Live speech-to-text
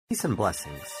Peace and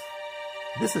blessings.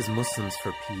 This is Muslims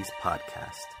for Peace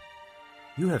podcast.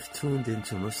 You have tuned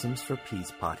into Muslims for Peace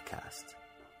podcast.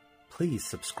 Please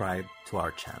subscribe to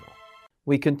our channel.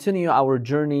 We continue our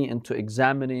journey into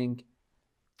examining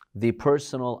the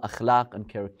personal akhlaq and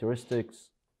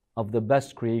characteristics of the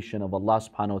best creation of Allah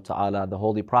subhanahu wa ta'ala, the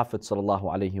Holy Prophet sallallahu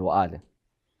alayhi wa alihi.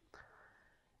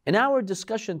 In our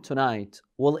discussion tonight,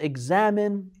 we'll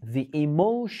examine the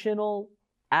emotional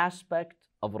aspect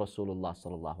of Rasulullah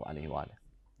sallallahu alayhi wa alihi.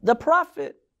 The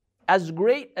Prophet, as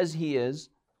great as he is,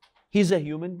 he's a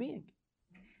human being.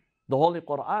 The Holy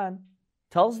Quran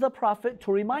tells the Prophet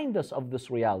to remind us of this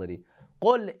reality.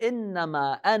 قُلْ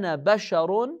إِنَّمَا أَنَا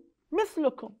بَشَرٌ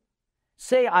مِثْلُكُمْ.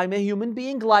 Say, I'm a human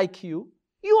being like you.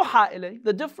 يُوحَى إِلَيْهِ.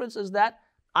 The difference is that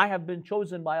I have been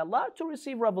chosen by Allah to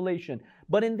receive revelation.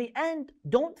 But in the end,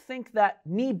 don't think that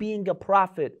me being a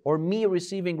prophet or me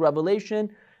receiving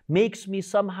revelation makes me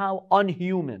somehow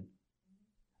unhuman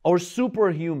or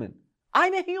superhuman.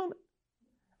 I'm a human.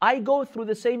 I go through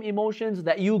the same emotions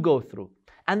that you go through.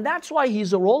 And that's why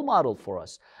he's a role model for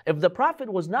us. If the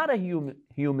Prophet was not a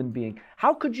human being,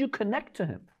 how could you connect to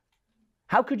him?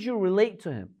 How could you relate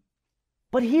to him?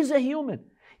 But he's a human.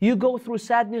 You go through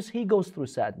sadness, he goes through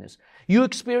sadness. You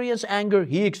experience anger,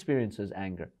 he experiences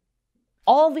anger.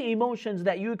 All the emotions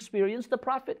that you experience, the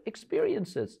Prophet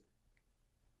experiences.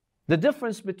 The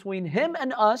difference between him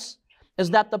and us is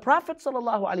that the Prophet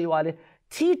ﷺ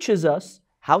teaches us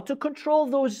how to control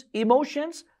those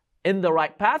emotions in the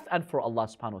right path and for Allah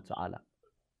subhanahu wa ta'ala.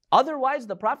 Otherwise,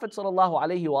 the Prophet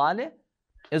ﷺ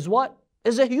is what?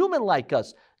 Is a human like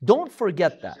us. Don't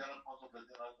forget that.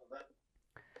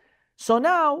 So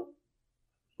now,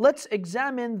 let's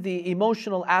examine the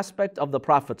emotional aspect of the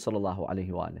Prophet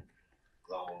ﷺ.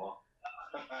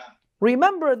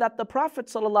 Remember that the Prophet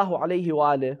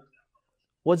ﷺ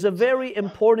was a very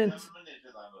important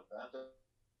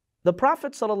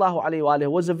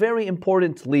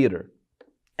leader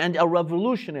and a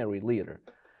revolutionary leader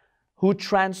who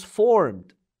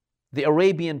transformed the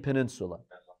Arabian Peninsula.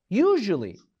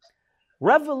 Usually,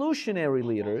 revolutionary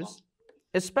leaders,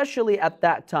 especially at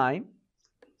that time,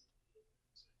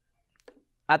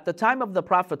 at the time of the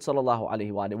Prophet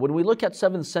ﷺ, when we look at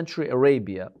 7th century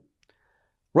Arabia,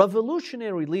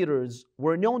 revolutionary leaders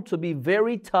were known to be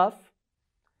very tough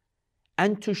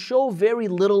and to show very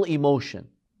little emotion,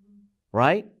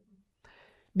 right?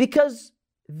 Because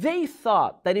they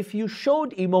thought that if you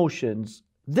showed emotions,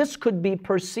 this could be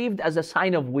perceived as a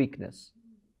sign of weakness.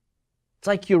 It's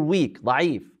like you're weak,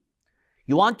 da'if.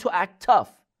 You want to act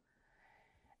tough.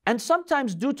 And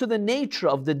sometimes due to the nature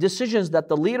of the decisions that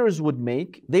the leaders would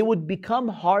make, they would become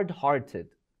hard-hearted.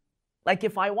 Like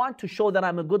if I want to show that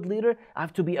I'm a good leader, I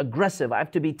have to be aggressive, I have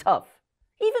to be tough.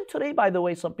 Even today, by the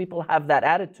way, some people have that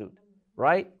attitude,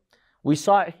 right? We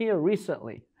saw it here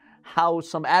recently, how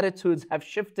some attitudes have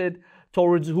shifted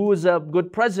towards who is a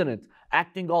good president,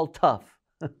 acting all tough.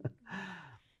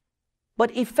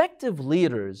 But effective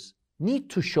leaders need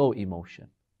to show emotion.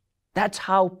 That's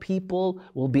how people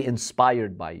will be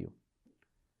inspired by you.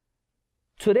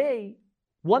 Today,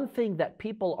 one thing that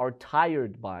people are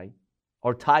tired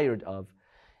of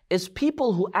is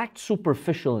people who act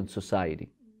superficial in society.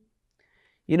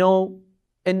 You know,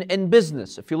 in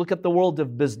business, if you look at the world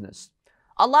of business,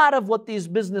 a lot of what these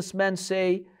businessmen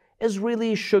say is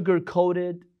really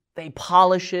sugar-coated. They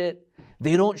polish it.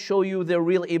 They don't show you their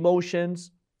real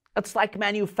emotions. It's like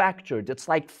manufactured. It's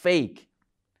like fake.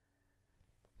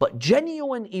 But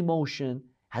genuine emotion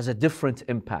has a different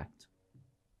impact,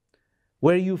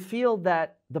 where you feel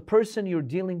that the person you're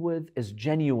dealing with is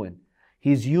genuine.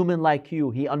 He's human like you.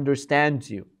 He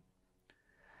understands you.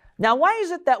 Now, why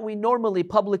is it that we normally,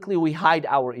 publicly, we hide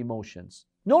our emotions?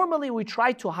 Normally, we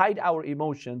try to hide our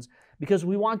emotions because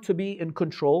we want to be in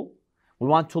control. We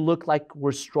want to look like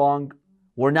we're strong,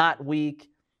 we're not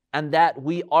weak, and that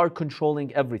we are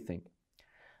controlling everything.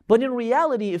 But in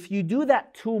reality, if you do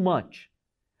that too much,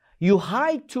 you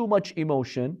hide too much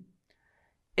emotion,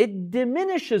 it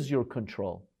diminishes your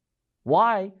control.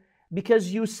 Why?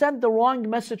 Because you send the wrong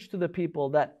message to the people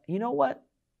that, you know what?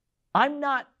 I'm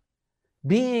not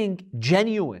being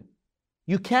genuine.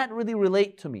 You can't really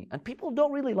relate to me. And people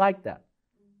don't really like that.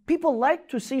 People like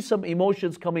to see some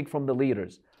emotions coming from the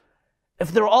leaders.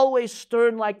 If they're always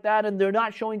stern like that and they're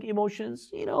not showing emotions,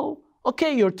 you know,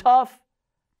 okay, you're tough,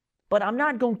 but I'm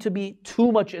not going to be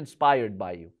too much inspired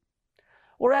by you.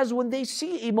 Whereas when they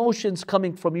see emotions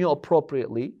coming from you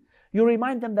appropriately, you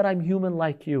remind them that I'm human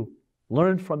like you.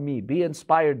 Learn from me, be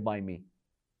inspired by me.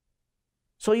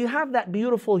 So you have that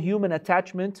beautiful human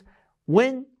attachment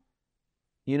when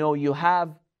you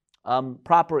have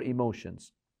proper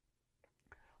emotions.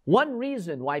 One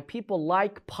reason why people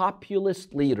like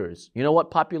populist leaders, you know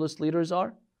what populist leaders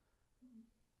are?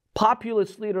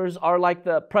 Populist leaders are like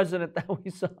the president that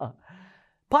we saw.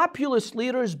 Populist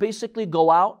leaders basically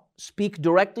go out, speak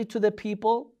directly to the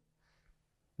people.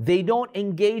 They don't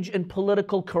engage in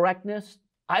political correctness.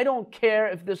 I don't care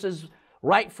if this is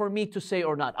right for me to say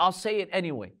or not. I'll say it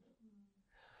anyway.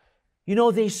 You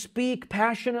know, they speak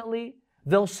passionately.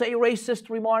 They'll say racist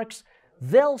remarks.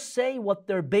 They'll say what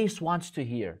their base wants to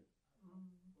hear.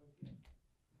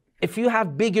 If you have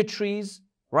bigotries,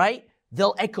 right,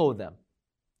 they'll echo them.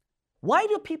 Why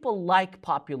do people like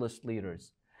populist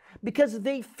leaders? Because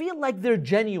they feel like they're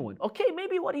genuine. Okay,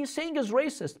 maybe what he's saying is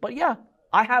racist, but yeah,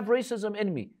 I have racism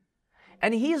in me.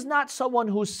 And he's not someone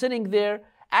who's sitting there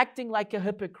acting like a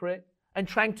hypocrite and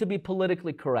trying to be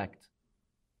politically correct.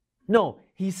 No,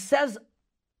 he says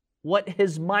what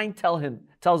his mind tells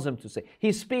him to say.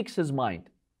 He speaks his mind.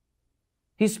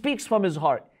 He speaks from his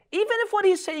heart. Even if what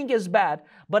he's saying is bad,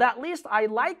 but at least I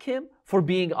like him for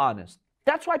being honest.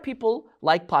 That's why people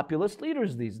like populist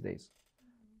leaders these days.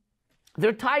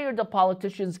 They're tired of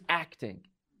politicians acting,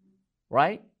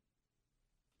 right?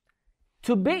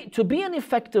 To be an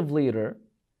effective leader,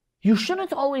 you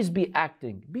shouldn't always be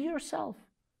acting. Be yourself.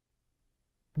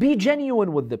 Be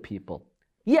genuine with the people.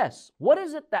 Yes, what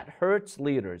is it that hurts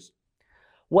leaders?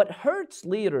 What hurts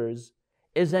leaders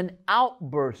is an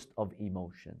outburst of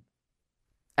emotion.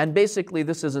 And basically,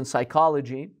 this is in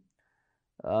psychology,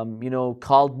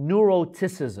 called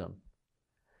neuroticism.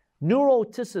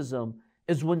 Neuroticism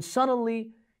is when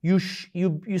suddenly you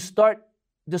start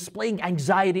displaying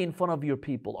anxiety in front of your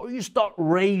people, or you start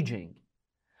raging.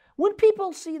 When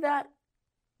people see that,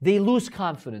 they lose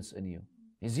confidence in you.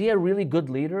 Is he a really good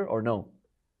leader or no?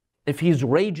 If he's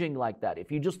raging like that,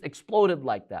 if you just exploded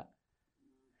like that.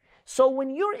 So when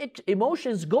your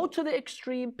emotions go to the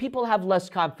extreme, people have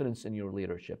less confidence in your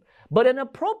leadership. But an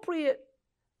appropriate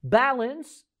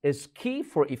balance is key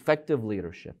for effective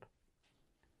leadership.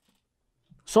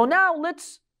 So now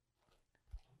let's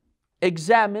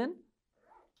examine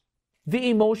the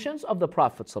emotions of the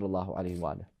Prophet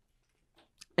ﷺ.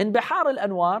 In Bihar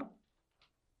al-Anwar,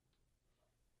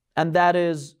 and that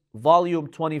is volume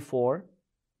 24,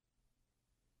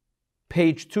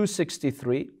 page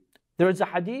 263, there is a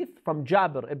hadith from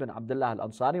Jabir ibn Abdullah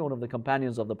al-Ansari, one of the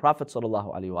companions of the Prophet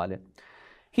ﷺ.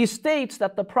 He states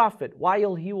that the Prophet,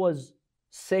 while he was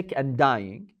sick and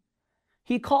dying,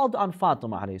 he called on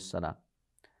Fatima alayhi salam,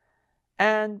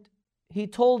 and he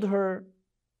told her,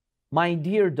 "My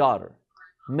dear daughter,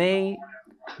 may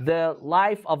the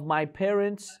life of my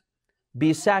parents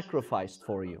be sacrificed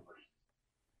for you."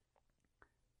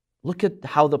 Look at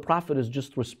how the Prophet is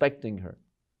just respecting her.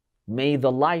 May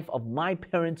the life of my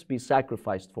parents be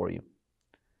sacrificed for you.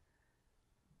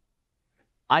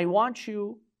 I want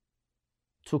you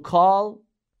to call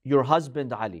your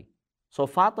husband Ali. So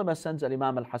Fatima sends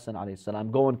Imam al-Hasan alayhi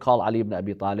salam, go and call Ali ibn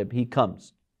Abi Talib. He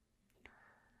comes.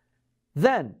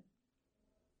 Then,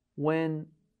 when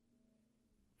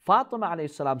Fatima alayhi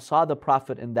salam saw the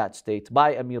Prophet in that state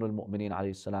by Amir al-Mu'mineen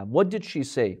alayhi salam, what did she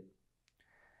say?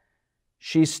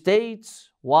 She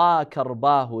states, "Wa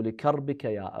karbahu li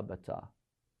karbika ya abata."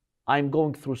 I'm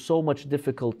going through so much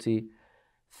difficulty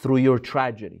through your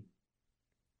tragedy.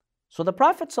 So the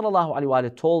Prophet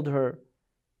ﷺ told her,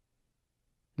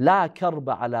 "La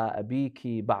karba ala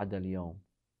abiki ba'da al-yawm."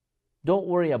 Don't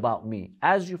worry about me.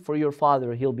 As you for your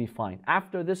father, he'll be fine.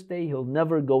 After this day, he'll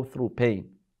never go through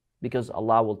pain, because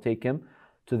Allah will take him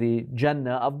to the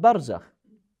Jannah of Barzakh.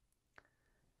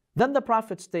 Then the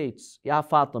Prophet states, "Ya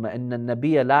Fatima, inna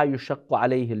an-nabiyya la yushaqqu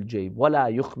alayhi al-jayb, wa la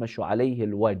yukhmashu alayhi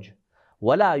al-wajh,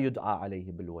 wa la yud'a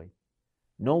alayhi bil-wayh."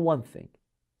 Know one thing,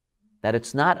 that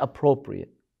it's not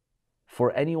appropriate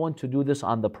for anyone to do this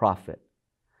on the Prophet,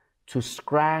 to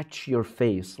scratch your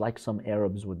face like some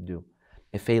Arabs would do.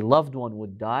 If a loved one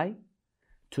would die,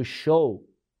 to show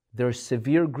their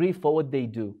severe grief, what would they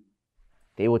do?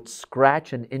 They would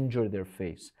scratch and injure their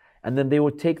face. And then they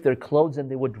would take their clothes and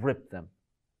they would rip them.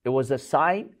 It was a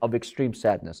sign of extreme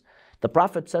sadness. The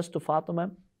Prophet says to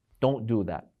Fatima, don't do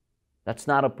that. That's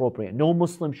not appropriate. No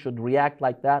Muslim should react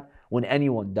like that when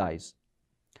anyone dies.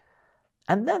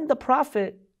 And then the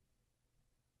Prophet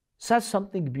says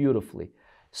something beautifully.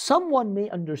 Someone may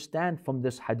understand from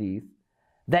this hadith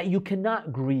that you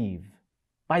cannot grieve.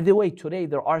 By the way, today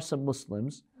there are some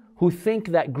Muslims who think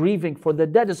that grieving for the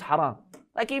dead is haram.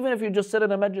 Like even if you just sit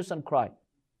in a majlis and cry.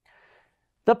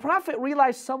 The Prophet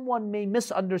realized someone may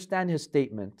misunderstand his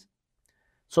statement.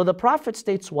 So the Prophet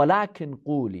states, وَلَكِنْ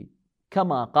قُولِي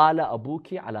كَمَا قَالَ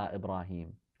أَبُوكِ عَلَى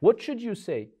إِبْرَاهِيمِ. What should you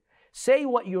say? Say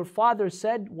what your father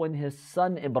said when his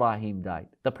son Ibrahim died.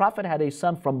 The Prophet had a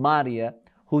son from Maria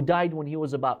who died when he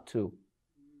was about 2.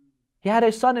 He had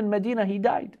a son in Medina, he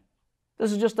died.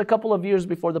 This is just a couple of years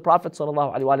before the Prophet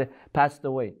ﷺ passed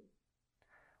away.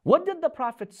 What did the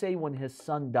Prophet say when his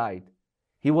son died?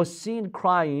 He was seen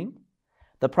crying.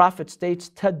 The Prophet states,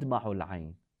 تَدْمَعُ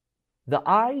الْعَيْنِ. The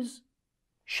eyes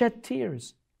shed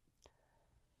tears.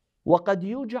 وَقَدْ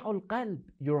يُوجَعُ الْقَلْبِ.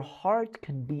 Your heart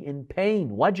can be in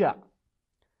pain, وَجَعْ.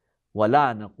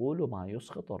 وَلَا نَقُولُ مَا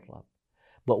يُسْخِطُ الرَّبِّ.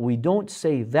 But we don't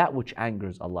say that which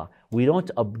angers Allah. We don't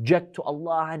object to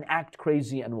Allah and act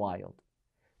crazy and wild.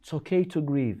 It's okay to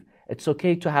grieve. It's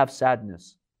okay to have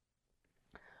sadness.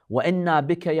 وَإِنَّا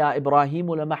بِكَ يَا إِبْرَاهِيمُ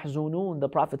لَمَحْزُونُونَ. The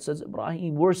Prophet says,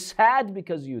 Ibrahim, we're sad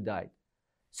because you died.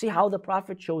 See how the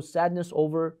Prophet shows sadness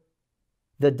over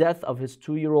the death of his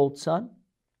 2-year-old son?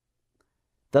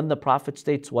 Then the Prophet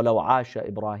states, وَلَوْ عَاشَ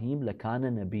إِبْرَاهِيمُ لَكَانَ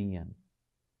نَبِيًّا.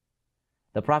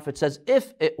 The Prophet says,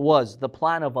 if it was the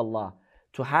plan of Allah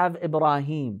to have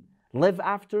Ibrahim live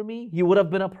after me, he would have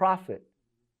been a prophet.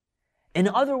 In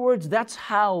other words, that's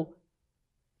how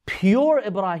pure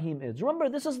Ibrahim is. Remember,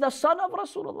 this is the son of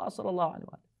Rasulullah sallallahu alaihi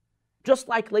wasallam. Just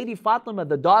like Lady Fatima,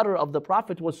 the daughter of the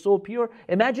Prophet, was so pure,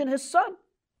 imagine his son.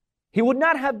 He would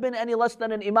not have been any less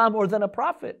than an imam or than a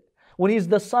prophet when he's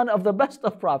the son of the best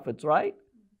of prophets, right?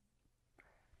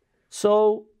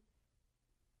 So,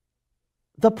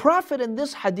 the Prophet in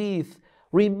this hadith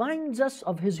reminds us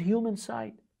of his human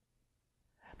side.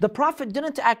 The Prophet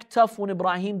didn't act tough when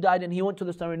Ibrahim died and he went to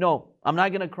the cemetery. No, I'm not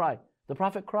going to cry. The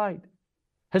Prophet cried.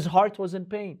 His heart was in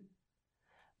pain.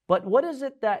 But what is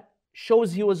it that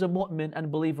shows he was a mu'min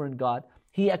and believer in God?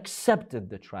 He accepted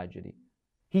the tragedy.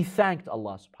 He thanked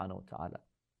Allah subhanahu wa ta'ala.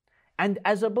 And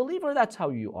as a believer, that's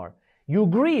how you are. You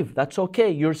grieve, that's okay.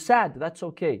 You're sad, that's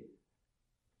okay.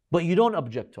 But you don't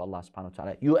object to Allah subhanahu wa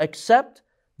ta'ala. You accept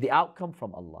the outcome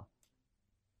from Allah.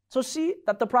 So see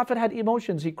that the Prophet had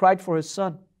emotions. He cried for his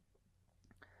son.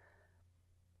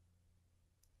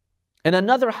 In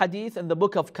another hadith in the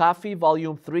book of Kafi,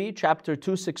 volume 3, chapter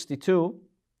 262,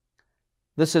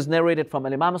 this is narrated from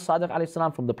Imam Sadiq alayhi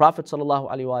salam, from the Prophet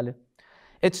sallallahu alayhi wa.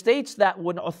 It states that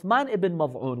when Uthman ibn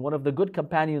Maz'un, one of the good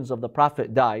companions of the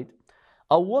Prophet, died,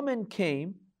 a woman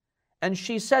came and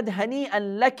she said,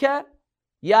 Hani'an laka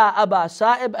ya Aba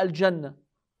Sa'ib al-Jannah.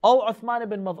 O Uthman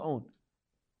ibn Maz'un,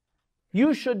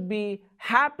 you should be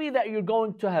happy that you're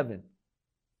going to heaven.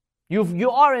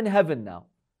 You are in heaven now.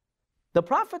 The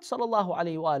Prophet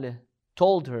ﷺ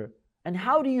told her, and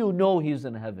how do you know he's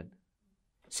in heaven?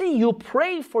 See, you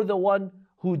pray for the one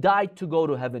who died to go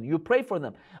to heaven. You pray for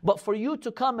them. But for you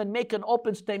to come and make an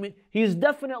open statement, he's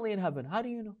definitely in heaven. How do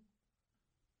you know?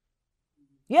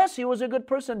 Yes, he was a good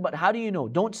person, but how do you know?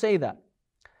 Don't say that.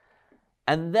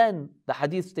 And then the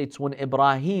hadith states, when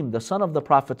Ibrahim, the son of the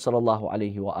Prophet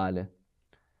ﷺ,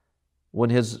 when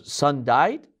his son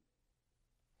died,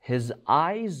 his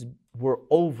eyes were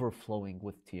overflowing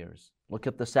with tears. Look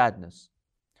at the sadness.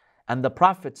 And the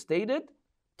Prophet stated,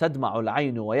 تَدْمَعُ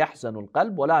الْعَيْنُ وَيَحْزَنُ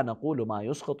الْقَلْبُ وَلَا نَقُولُ مَا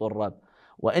يُسْخِطُ الرَّبِّ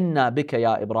وَإِنَّا بِكَ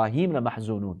يَا إِبْرَاهِيمُ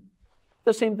لَمَحْزُونُونَ.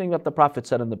 The same thing that the Prophet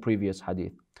said in the previous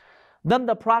hadith. Then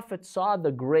the Prophet saw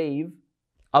the grave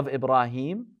of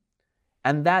Ibrahim,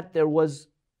 and that there was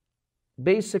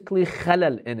basically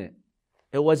khalal in it.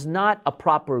 It was not a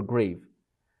proper grave.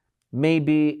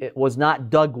 Maybe it was not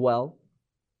dug well.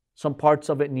 Some parts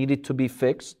of it needed to be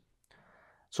fixed.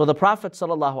 So the Prophet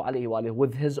ﷺ,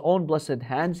 with his own blessed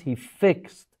hands, he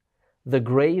fixed the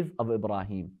grave of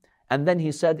Ibrahim. And then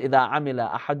he said, إِذَا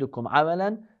عَمِلَ أَحَدُكُمْ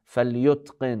عَمَلًا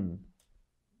فَلْيُتْقِنْ.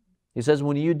 He says,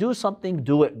 when you do something,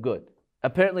 do it good.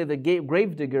 Apparently the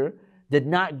grave digger did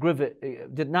not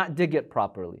dig it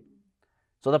properly.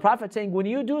 So the Prophet saying, when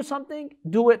you do something,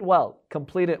 do it well,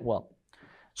 complete it well.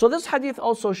 So this hadith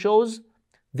also shows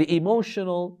the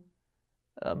emotional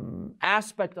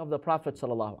aspect of the Prophet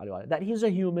ﷺ, that he's a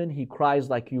human, he cries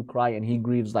like you cry, and he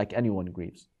grieves like anyone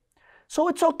grieves. So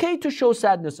it's okay to show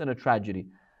sadness in a tragedy,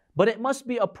 but it must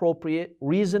be appropriate,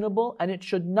 reasonable, and it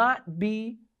should not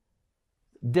be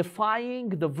defying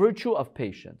the virtue of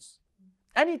patience.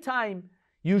 Anytime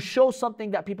you show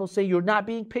something that people say you're not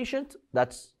being patient,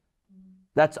 that's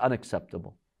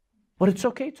unacceptable. But it's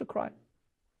okay to cry.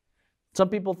 Some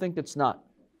people think it's not.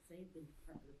 Say the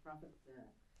Prophet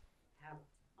have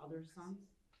other sons?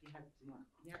 He had sons.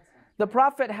 The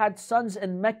Prophet had sons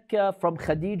in Mecca from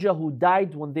Khadija who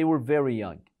died when they were very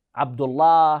young.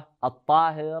 Abdullah,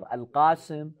 Al-Tahir,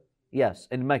 Al-Qasim. Yes,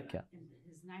 in Mecca. And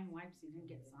his 9 wives, he didn't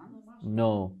get sons?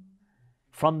 No.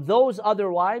 From those other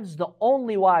wives, the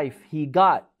only wife he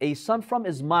got a son from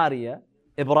is Maria,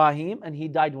 Ibrahim, and he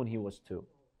died when he was 2.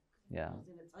 Yeah. I was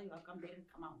going to tell you, how come they didn't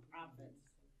come out prophets?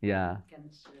 Yeah.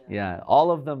 Yeah.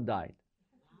 All of them died.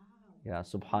 Wow. Yeah,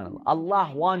 subhanAllah.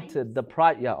 Allah wanted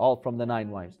yeah, all from the 9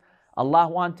 wives. Allah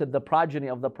wanted the progeny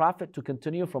of the Prophet to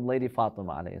continue from Lady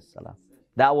Fatima alayhi salam.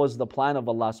 That was the plan of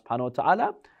Allah subhanahu wa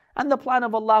ta'ala. And the plan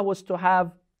of Allah was to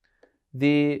have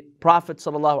the Prophet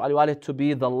sallallahu alaihi wasallam to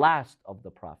be the last of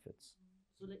the prophets.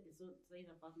 So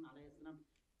Sayyidina Fatima alayhi salam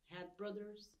had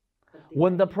brothers?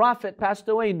 When the Prophet passed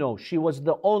away, no, she was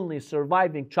the only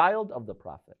surviving child of the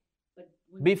Prophet.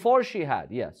 Before she had,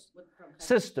 yes.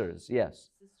 Sisters,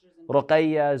 yes.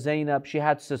 Ruqayya, Zainab, she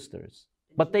had sisters.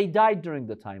 But they died during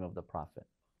the time of the Prophet.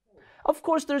 Of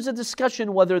course, there's a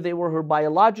discussion whether they were her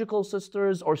biological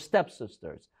sisters or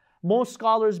stepsisters. Most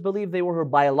scholars believe they were her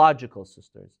biological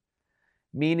sisters,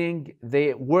 meaning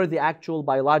they were the actual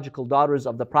biological daughters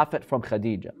of the Prophet from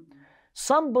Khadija.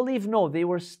 Some believe no, they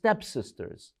were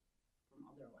stepsisters.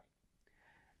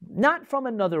 Not from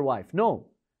another wife, no.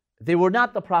 They were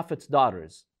not the Prophet's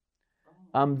daughters.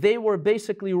 They were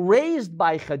basically raised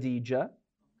by Khadija.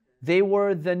 They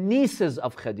were the nieces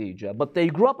of Khadija, but they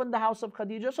grew up in the house of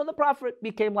Khadija, so the Prophet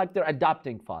became like their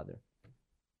adopting father.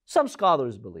 Some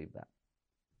scholars believe that.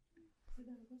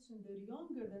 They're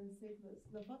younger than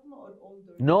Sayyidina Fatima or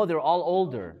older? No, they're all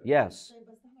older, yes.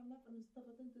 The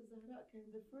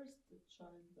first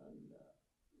child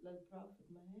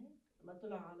للبروفيت ما هيك ما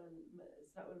طلع على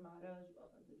الإسراء والمعراج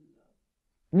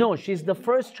No, she's the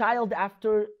first child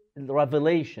after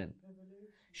revelation.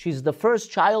 She's the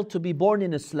first child to be born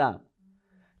in Islam.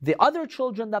 The other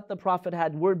children that the Prophet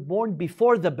had were born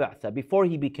before the Ba'tha, before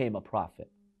he became a prophet.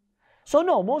 So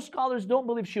no, most scholars don't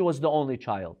believe she was the only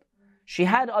child. She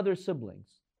had other siblings.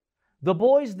 The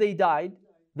boys, they died.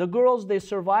 The girls, they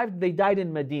survived. They died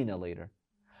in Medina later.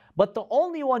 But the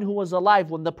only one who was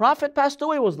alive when the Prophet passed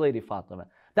away was Lady Fatima.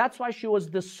 That's why she was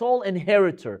the sole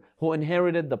inheritor who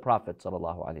inherited the Prophet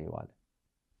ﷺ.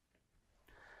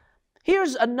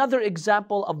 Here's another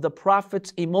example of the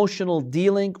Prophet's emotional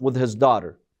dealing with his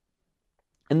daughter.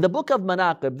 In the book of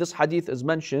Manaqib, this hadith is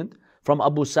mentioned from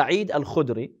Abu Sa'id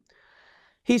al-Khudri.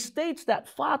 He states that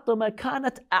Fatima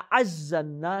كانت أعز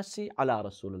الناس على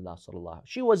رسول الله صلى الله عليه وسلم.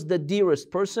 She was the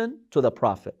dearest person to the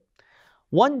Prophet.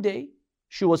 One day,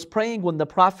 she was praying when the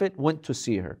Prophet went to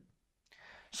see her.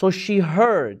 So she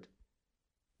heard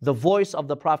the voice of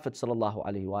the Prophet sallallahu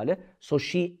alaihi wasallam. So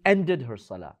she ended her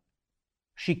salah.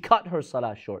 She cut her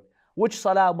salah short. Which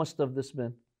salah must have this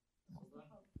been?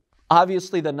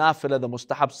 Obviously the nafila, the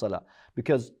mustahab salah.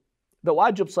 Because the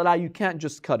wajib salah, you can't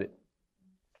just cut it.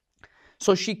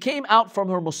 So she came out from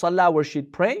her musalla where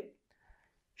she'd pray.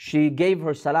 She gave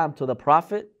her salam to the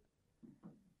Prophet.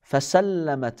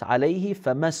 فَسَلَّمَتْ عَلَيْهِ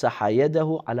فَمَسَحَ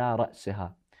يَدَهُ عَلَى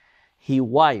رَأْسِهَا. He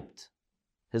wiped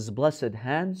his blessed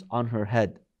hands on her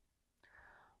head.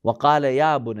 وقال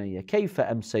يا بني كيف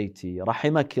أمسيتي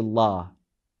رحمك الله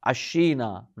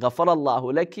عشينا غفر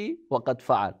الله لك وقد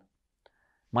فعل.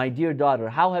 My dear daughter,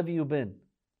 how have you been?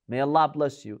 May Allah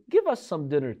bless you. Give us some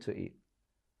dinner to eat.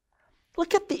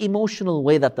 Look at the emotional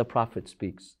way that the Prophet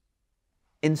speaks.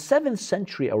 In 7th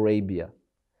century Arabia,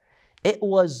 it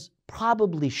was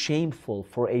probably shameful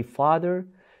for a father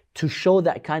to show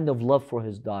that kind of love for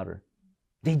his daughter.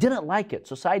 They didn't like it.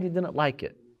 Society didn't like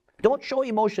it. Don't show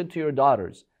emotion to your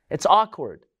daughters. It's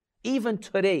awkward. Even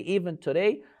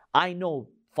today, I know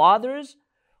fathers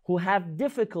who have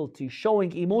difficulty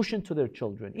showing emotion to their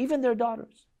children, even their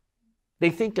daughters.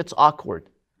 They think it's awkward.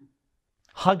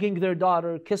 Hugging their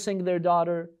daughter, kissing their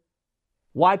daughter,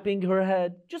 wiping her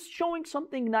head, just showing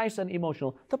something nice and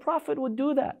emotional. The Prophet would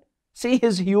do that. See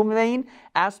his humane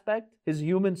aspect, his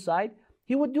human side.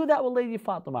 He would do that with Lady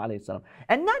Fatima alayhi salam.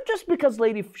 And not just because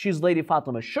she's Lady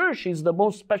Fatima. Sure, she's the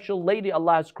most special lady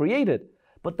Allah has created.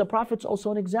 But the Prophet's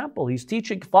also an example. He's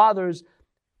teaching fathers,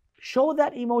 show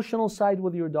that emotional side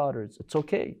with your daughters. It's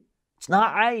okay. It's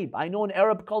not aib. I know in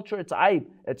Arab culture it's aib.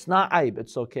 It's not aib.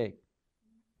 It's okay.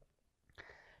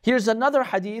 Here's another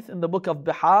hadith in the book of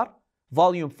Bihar,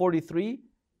 volume 43,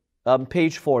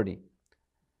 page 40.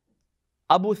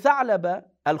 Abu Tha'laba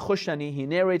al-Khushani, he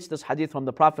narrates this hadith from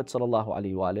the Prophet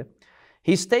ﷺ.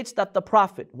 He states that the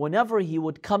Prophet, whenever he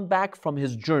would come back from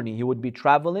his journey, he would be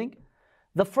traveling,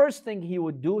 the first thing he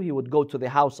would do, he would go to the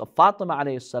house of Fatima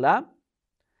alayhi salam.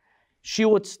 She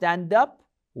would stand up,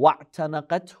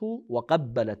 وَاعْتَنَقَتْهُ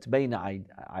وَقَبَّلَتْ بَيْنَ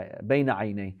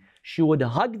عَيْنَيْهِ. She would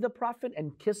hug the Prophet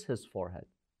and kiss his forehead.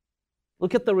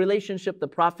 Look at the relationship the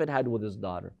Prophet had with his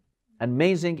daughter.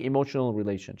 Amazing emotional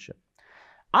relationship.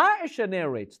 Aisha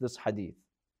narrates this hadith.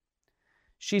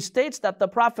 She states that the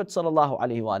Prophet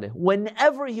ﷺ,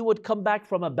 whenever he would come back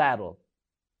from a battle,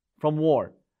 from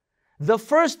war, the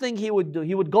first thing he would do,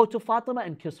 he would go to Fatima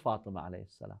and kiss Fatima alayhi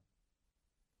salam.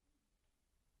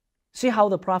 See how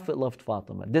the Prophet loved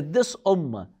Fatima. Did this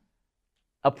ummah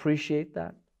appreciate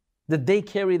that? Did they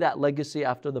carry that legacy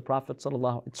after the Prophet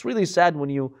ﷺ? It's really sad when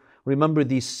you remember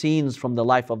these scenes from the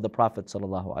life of the Prophet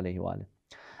ﷺ.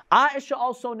 Aisha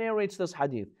also narrates this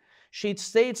hadith. She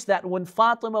states that when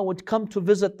Fatima would come to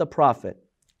visit the Prophet,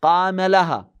 قَامَ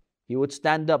لَهَا, he would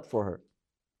stand up for her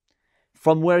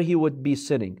from where he would be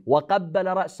sitting. وَقَبَّلَ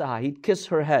رَأْسَهَا, he'd kiss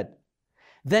her head.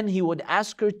 Then he would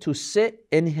ask her to sit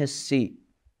in his seat.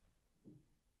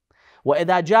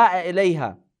 وَإِذَا جَاءَ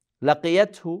إِلَيْهَا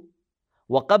لَقِيَتْهُ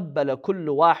وَقَبَّلَ كُلُّ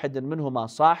وَاحِدٍ مِّنْهُمَا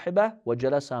صَاحِبَهُ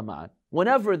وَجَلَسَا مَعًا.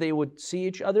 Whenever they would see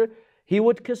each other, he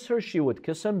would kiss her, she would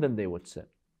kiss him, then they would sit.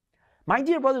 My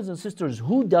dear brothers and sisters,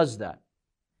 who does that?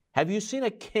 Have you seen a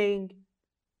king,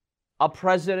 a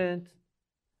president,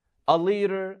 a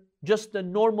leader, just a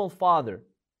normal father,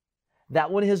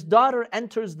 that when his daughter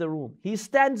enters the room, he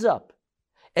stands up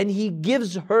and he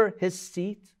gives her his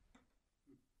seat?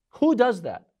 Who does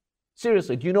that?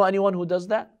 Seriously, do you know anyone who does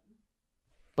that?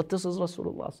 But this is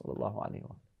Rasulullah sallallahu alaihi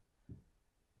wasallam.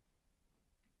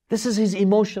 This is his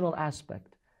emotional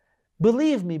aspect.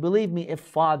 Believe me, if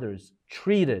fathers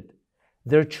treated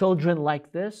their children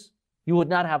like this, you would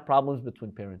not have problems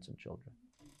between parents and children.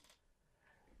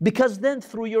 Because then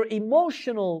through your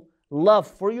emotional love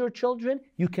for your children,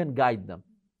 you can guide them.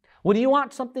 When you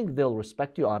want something, they'll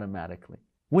respect you automatically.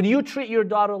 When you treat your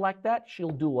daughter like that, she'll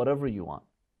do whatever you want.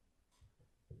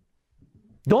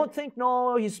 Don't think,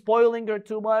 no, he's spoiling her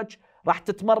too much. راح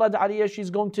تتمرد عليها, she's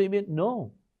going to be.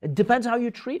 No, it depends how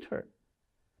you treat her.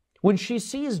 When she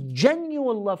sees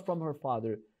genuine love from her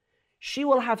father, she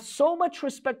will have so much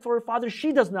respect for her father,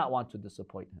 she does not want to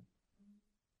disappoint him.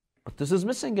 But this is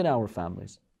missing in our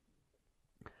families.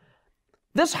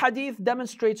 This hadith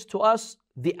demonstrates to us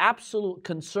the absolute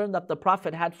concern that the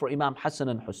Prophet had for Imam Hassan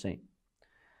and Hussein.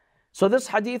 So this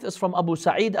hadith is from Abu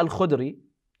Sa'id al-Khudri.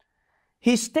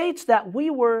 He states that we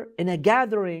were in a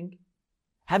gathering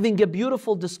having a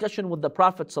beautiful discussion with the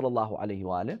Prophet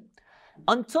ﷺ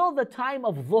until the time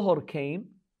of Dhuhr came,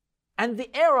 and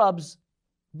the Arabs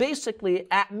basically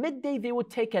at midday they would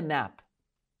take a nap.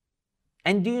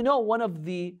 And do you know one of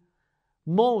the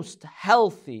most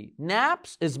healthy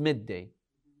naps is midday,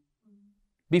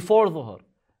 before Dhuhr.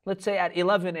 Let's say at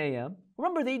 11 a.m.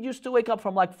 Remember, they used to wake up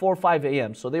from like 4 or 5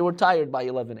 a.m. So they were tired by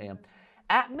 11 a.m.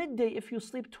 At midday, if you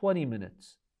sleep 20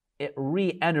 minutes, it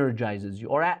re-energizes you.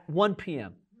 Or at 1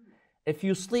 p.m., if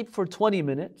you sleep for 20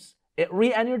 minutes, it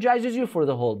re-energizes you for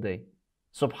the whole day.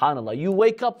 Subhanallah, you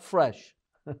wake up fresh.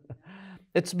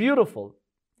 It's beautiful.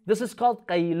 This is called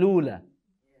qaylula.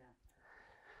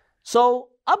 So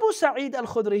Abu Sa'id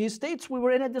al-Khudri, he states, we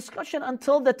were in a discussion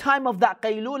until the time of that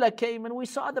qaylula came, and we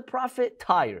saw the Prophet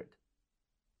tired.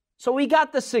 So we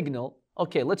got the signal,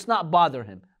 okay, let's not bother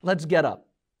him. Let's get up.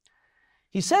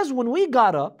 He says, when we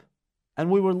got up and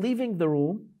we were leaving the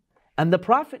room and the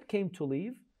Prophet came to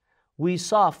leave, we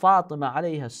saw Fatima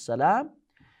alayha salam,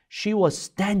 she was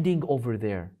standing over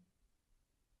there.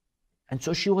 And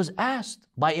so she was asked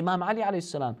by Imam Ali alayhi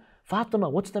salam, Fatima,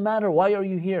 what's the matter? Why are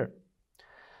you here?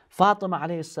 Fatima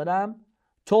alayhi salam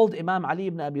told Imam Ali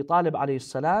ibn Abi Talib alayhi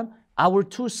salam, our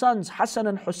two sons, Hassan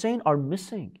and Hussein, are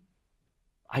missing.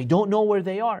 I don't know where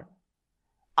they are.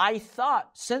 I thought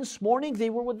since morning they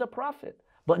were with the Prophet,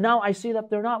 but now I see that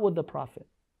they're not with the Prophet.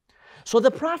 So the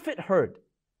Prophet heard.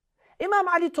 Imam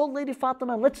Ali told Lady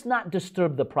Fatima, let's not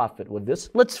disturb the Prophet with this.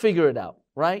 Let's figure it out,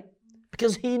 right?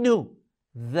 Because he knew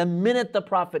the minute the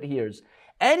Prophet hears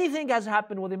anything has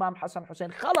happened with Imam Hassan Hussein,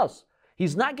 khalas.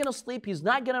 He's not going to sleep, he's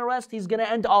not going to rest, he's going to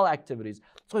end all activities.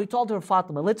 So he told her,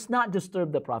 Fatima, let's not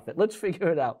disturb the Prophet. Let's figure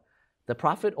it out. The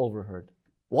Prophet overheard.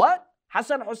 What?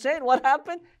 Hassan Hussein, what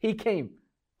happened? He came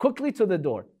quickly to the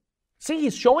door. See,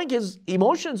 he's showing his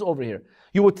emotions over here.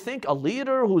 You would think a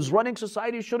leader who's running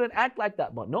society shouldn't act like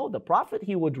that. But no, the Prophet,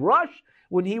 he would rush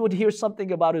when he would hear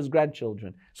something about his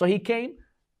grandchildren. So he came,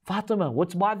 Fatima,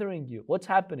 what's bothering you? What's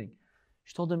happening?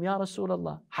 She told him, Ya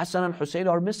Rasulullah, Hassan and Hussein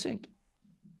are missing.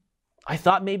 I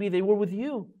thought maybe they were with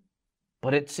you,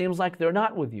 but it seems like they're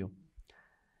not with you.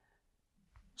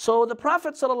 So the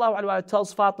Prophet ﷺ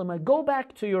tells Fatima, go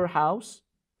back to your house.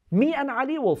 Me and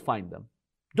Ali will find them.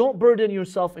 Don't burden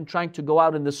yourself in trying to go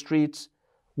out in the streets.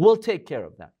 We'll take care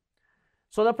of that.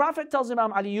 So the Prophet tells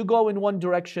Imam Ali, you go in one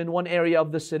direction, one area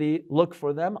of the city, look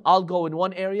for them. I'll go in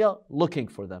one area looking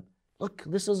for them. Look,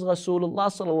 this is Rasulullah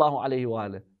sallallahu alayhi wa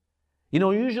alayhi. You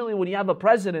know, usually when you have a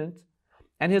president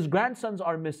and his grandsons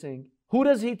are missing, who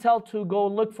does he tell to go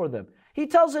and look for them? He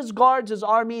tells his guards, his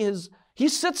army, he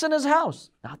sits in his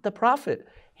house, not the Prophet.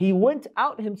 He went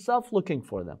out himself looking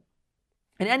for them.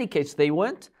 In any case, they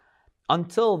went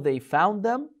until they found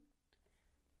them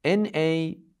in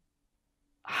a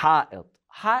ha'it,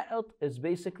 Ha'it is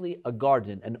basically a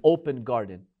garden, an open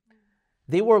garden.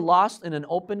 They were lost in an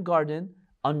open garden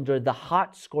under the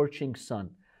hot, scorching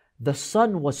sun. The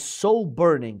sun was so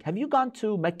burning. Have you gone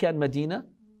to Mecca and Medina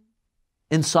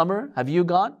in summer? Have you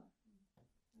gone?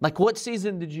 Like what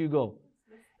season did you go?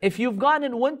 If you've gone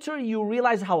in winter, you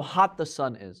realize how hot the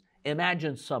sun is.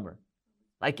 Imagine summer.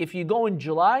 Like if you go in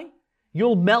July,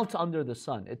 you'll melt under the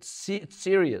sun. It's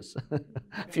serious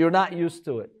if you're not used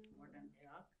to it.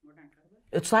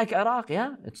 It's like Iraq,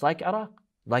 yeah. It's like Iraq,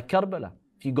 like Karbala.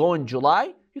 If you go in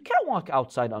July, you can't walk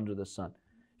outside under the sun.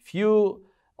 If you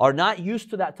are not used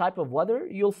to that type of weather,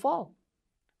 you'll fall.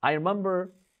 I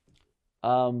remember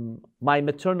my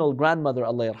maternal grandmother,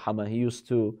 Allah yarhamah, he used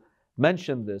to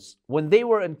mention this. When they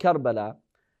were in Karbala,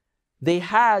 they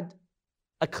had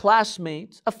a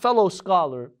classmate, a fellow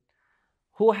scholar,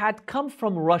 who had come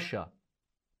from Russia.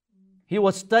 He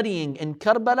was studying in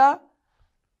Karbala,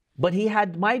 but he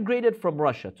had migrated from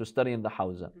Russia to study in the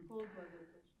Hawza.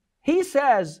 He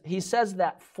says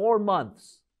that 4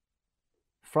 months,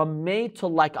 from May to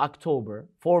like October,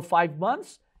 4 or 5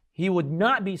 months, he would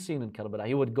not be seen in Karbala.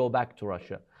 He would go back to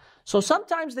Russia. So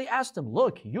sometimes they asked him,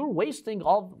 look, you're wasting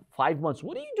all 5 months.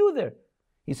 What do you do there?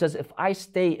 He says, if I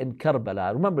stay in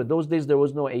Karbala, remember those days there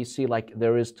was no AC like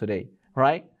there is today,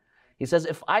 right? He says,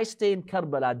 if I stay in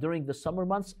Karbala during the summer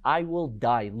months, I will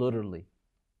die, literally.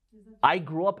 I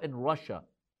grew up in Russia,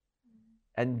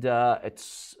 and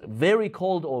it's very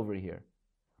cold over here.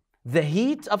 The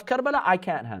heat of Karbala, I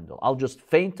can't handle. I'll just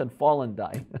faint and fall and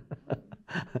die.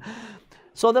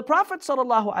 So the Prophet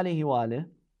ﷺ,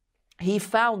 he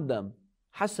found them,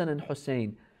 Hassan and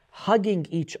Hussein, hugging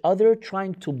each other,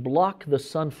 trying to block the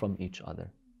sun from each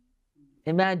other.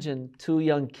 Imagine 2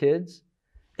 young kids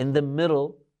in the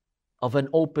middle of an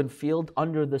open field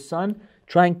under the sun,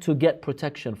 trying to get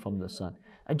protection from the sun.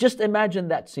 And just imagine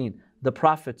that scene. The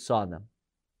Prophet saw them.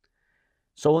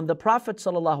 So when the Prophet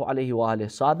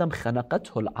ﷺ saw them,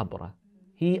 خَنَقَتْهُ الْعَبْرَةِ,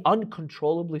 he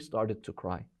uncontrollably started to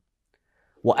cry.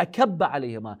 وَأَكَبَّ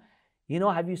عَلَيْهِمَا. You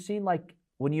know, have you seen like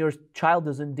when your child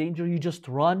is in danger, you just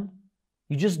run?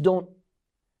 You just don't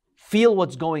feel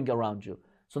what's going around you.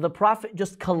 So the Prophet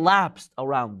just collapsed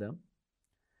around them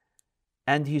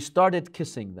and he started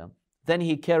kissing them. Then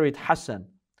he carried Hassan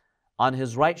on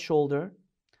his right shoulder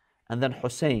and then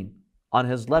Hussein on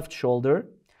his left shoulder.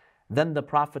 Then the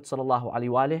Prophet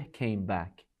ﷺ came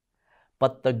back.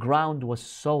 But the ground was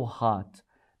so hot,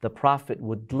 the Prophet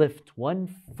would lift one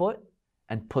foot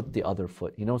and put the other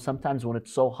foot. You know, sometimes when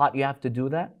it's so hot, you have to do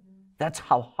that. That's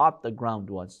how hot the ground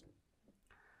was.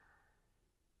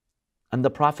 And the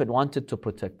Prophet wanted to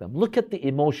protect them. Look at the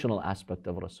emotional aspect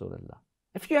of Rasulullah.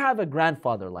 If you have a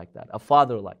grandfather like that, a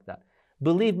father like that,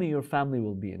 believe me, your family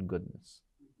will be in goodness.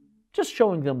 Just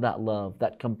showing them that love,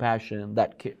 that compassion,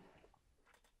 that care.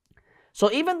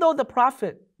 So even though the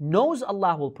Prophet knows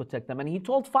Allah will protect them, and he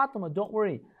told Fatima, don't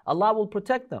worry, Allah will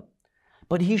protect them.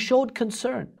 But he showed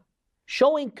concern.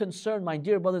 Showing concern, my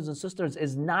dear brothers and sisters,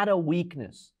 is not a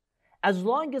weakness. As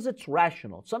long as it's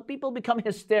rational. Some people become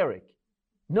hysteric.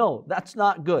 No, that's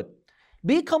not good.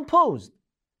 Be composed.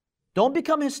 Don't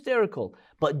become hysterical,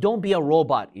 but don't be a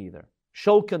robot either.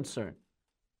 Show concern.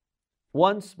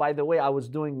 Once, by the way, I was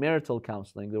doing marital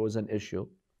counseling. There was an issue.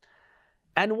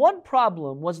 And one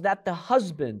problem was that the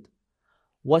husband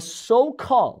was so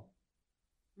calm,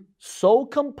 so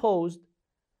composed,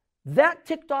 that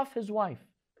ticked off his wife.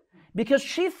 Because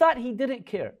she thought he didn't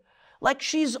care. Like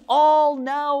she's all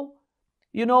now,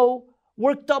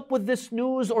 worked up with this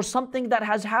news or something that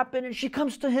has happened, and she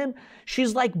comes to him,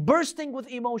 she's like bursting with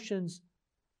emotions.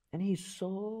 And he's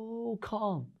so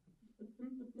calm.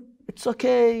 It's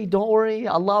okay, don't worry,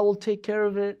 Allah will take care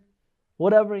of it.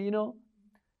 Whatever,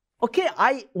 Okay,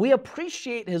 we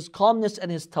appreciate his calmness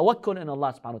and his tawakkul in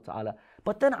Allah subhanahu wa ta'ala.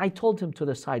 But then I told him to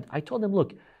the side, I told him,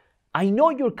 look, I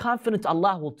know you're confident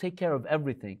Allah will take care of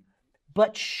everything,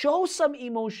 but show some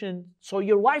emotion so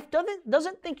your wife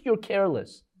doesn't think you're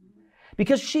careless.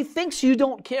 Because she thinks you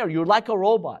don't care, you're like a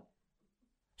robot.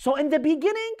 So in the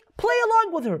beginning, play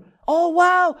along with her. Oh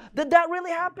wow, did that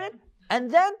really happen?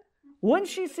 And then when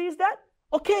she sees that,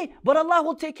 okay, but Allah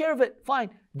will take care of it,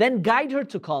 fine. Then guide her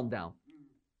to calm down.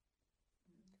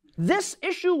 This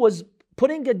issue was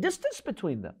putting a distance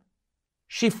between them.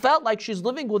 She felt like she's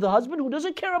living with a husband who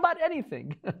doesn't care about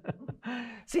anything.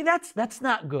 See, that's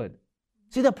not good.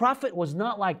 See, the Prophet was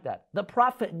not like that. The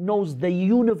Prophet knows the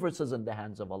universe is in the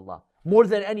hands of Allah more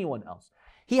than anyone else.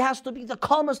 He has to be the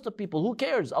calmest of people. Who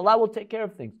cares? Allah will take care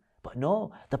of things. But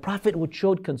no, the Prophet would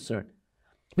show concern.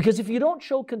 Because if you don't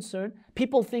show concern,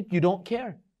 people think you don't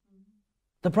care.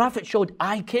 The Prophet showed,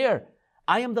 I care.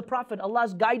 I am the Prophet. Allah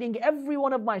is guiding every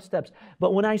one of my steps.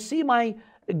 But when I see my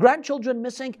grandchildren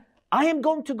missing, I am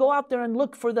going to go out there and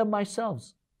look for them myself.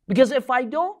 Because if I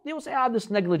don't, they will say, this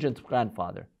negligent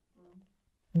grandfather.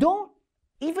 Don't,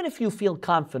 even if you feel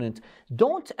confident,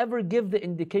 don't ever give the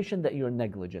indication that you're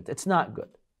negligent. It's not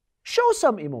good. Show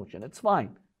some emotion, it's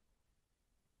fine.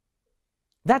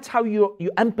 That's how you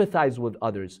empathize with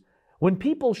others. When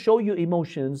people show you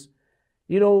emotions,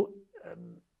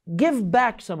 give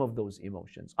back some of those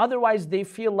emotions. Otherwise, they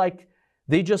feel like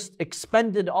they just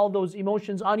expended all those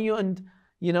emotions on you and,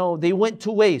 they went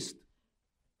to waste.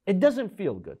 It doesn't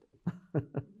feel good.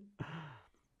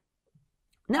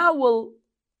 Now we'll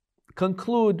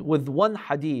conclude with one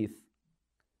hadith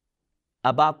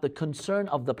about the concern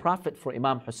of the Prophet for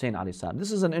Imam Hussein alayhi salam.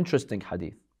 This is an interesting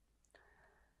hadith.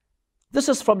 This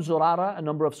is from Zurara. A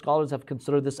number of scholars have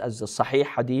considered this as a sahih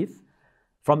hadith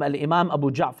from Al-Imam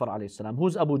Abu Ja'far alayhi salam.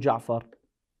 Who's Abu Ja'far?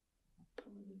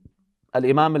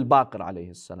 Al-Imam Al-Baqir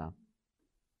alayhi salam.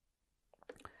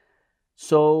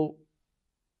 So,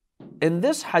 in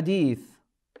this hadith,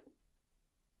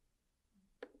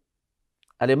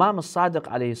 Al-Imam Al-Sadiq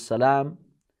alayhi salam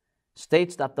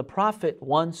states that the Prophet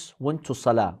once went to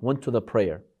salah, went to the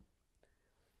prayer.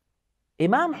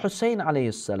 Imam Hussein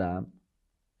alayhi salam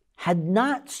had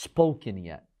not spoken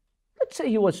yet. Let's say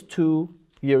he was 2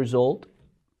 years old.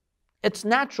 It's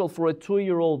natural for a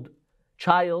 2-year-old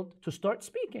child to start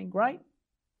speaking, right?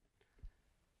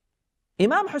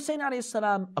 Imam Hussein alayhi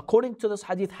salam, according to this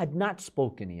hadith, had not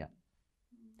spoken yet.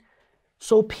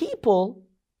 So people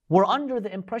were under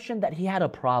the impression that he had a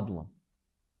problem.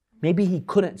 Maybe he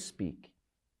couldn't speak.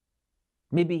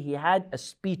 Maybe he had a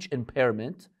speech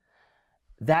impairment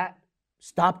that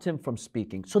stopped him from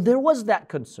speaking. So there was that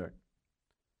concern.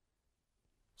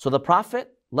 So the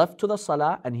Prophet left to the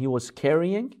salah and he was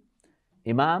carrying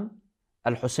Imam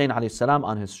al-Hussein alayhi salam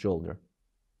on his shoulder.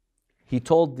 He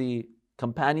told the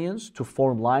companions to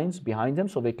form lines behind him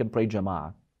so they can pray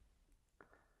Jama'ah.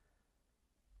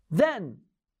 Then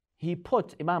he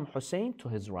put Imam Hussein to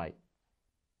his right.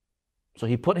 So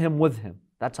he put him with him.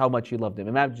 That's how much he loved him.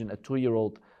 Imagine a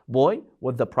 2-year-old boy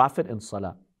with the Prophet in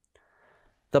salah.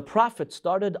 The Prophet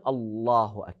started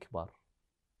Allahu Akbar.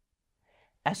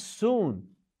 As soon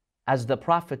as the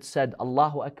Prophet said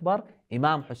Allahu Akbar,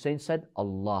 Imam Hussein said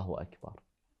Allahu Akbar.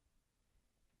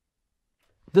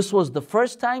 This was the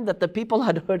first time that the people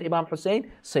had heard Imam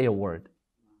Hussein say a word.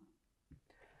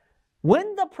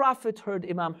 When the Prophet heard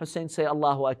Imam Hussein say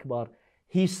Allahu Akbar,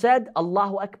 he said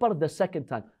Allahu Akbar the second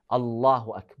time.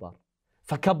 Allahu Akbar.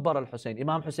 فَكَبَّرَ al-Hussein.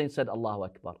 Imam Hussein said Allahu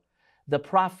Akbar. The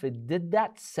Prophet did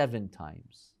that 7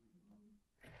 times.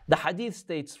 The hadith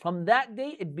states, from that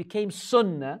day it became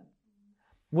sunnah.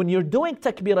 When you're doing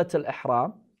takbirat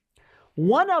al-ihram,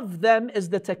 one of them is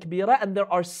the takbirah, and there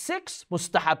are 6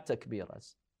 mustahab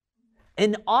takbiras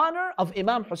in honor of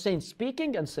Imam Hussein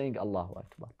speaking and saying Allahu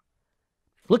Akbar.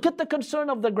 Look at the concern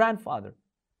of the grandfather.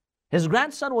 His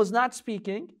grandson was not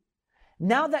speaking.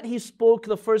 Now that he spoke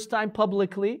the first time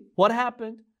publicly, what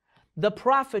happened? The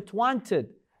Prophet wanted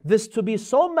this to be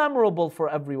so memorable for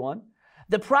everyone.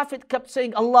 The Prophet kept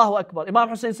saying Allahu Akbar. Imam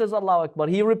Hussein says Allahu Akbar.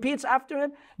 He repeats after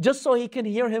him just so he can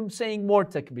hear him saying more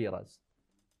takbiras.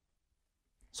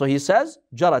 So he says,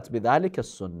 جرت بذلك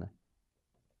السنة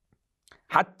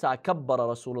حتى كبر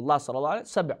رسول الله صلى الله عليه وسلم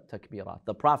 7 تكبيرات.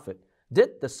 The Prophet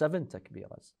did the 7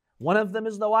 takbiras. One of them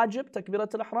is the wajib,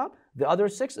 takbirat al-ihram. The other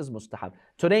 6 is mustahab.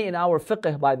 Today in our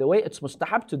fiqh, by the way, it's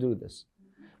mustahab to do this.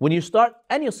 When you start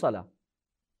any salah,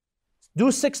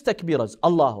 do 6 takbiras.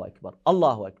 Allahu Akbar,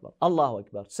 Allahu Akbar, Allahu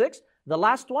Akbar. 6. The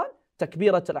last one,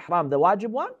 takbirat al-ihram, the wajib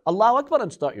one, Allahu Akbar,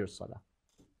 and start your salah.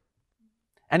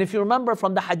 And if you remember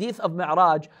from the hadith of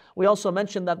Mi'raj, we also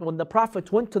mentioned that when the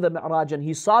Prophet went to the Mi'raj and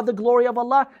he saw the glory of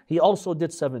Allah, he also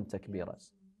did 7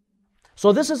 takbiras.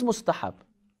 So this is mustahab.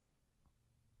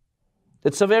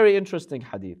 It's a very interesting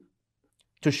hadith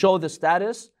to show the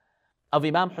status of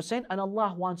Imam Hussein, and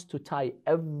Allah wants to tie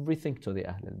everything to the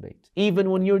Ahlul Bayt. Even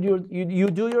when you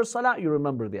do your salah, you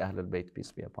remember the Ahlul Bayt,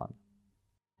 peace be upon them.